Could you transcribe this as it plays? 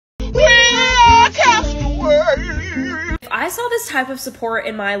If I saw this type of support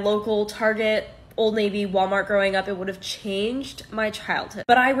in my local Target, Old Navy, Walmart growing up, it would have changed my childhood.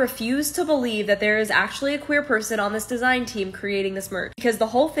 But I refuse to believe that there is actually a queer person on this design team creating this merch, because the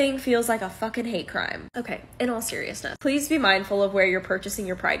whole thing feels like a fucking hate crime. Okay, in all seriousness, please be mindful of where you're purchasing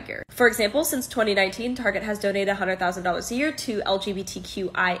your Pride gear. For example, since 2019, Target has donated $100,000 a year to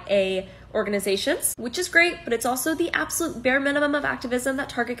LGBTQIA organizations, which is great, but it's also the absolute bare minimum of activism that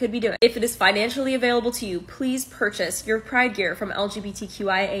Target could be doing. If it is financially available to you, please purchase your Pride gear from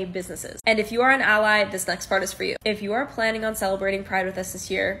LGBTQIA businesses. And if you are an ally, this next part is for you. If you are planning on celebrating Pride with us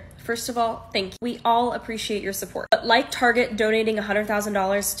this year, first of all, thank you. We all appreciate your support. But like Target donating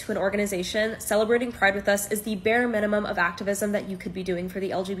 $100,000 to an organization, celebrating Pride with us is the bare minimum of activism that you could be doing for the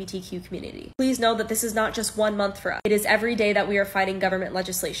LGBTQ community. Please know that this is not just 1 month for us. It is every day that we are fighting government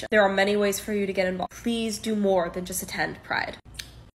legislation. There are many ways for you to get involved. Please do more than just attend Pride.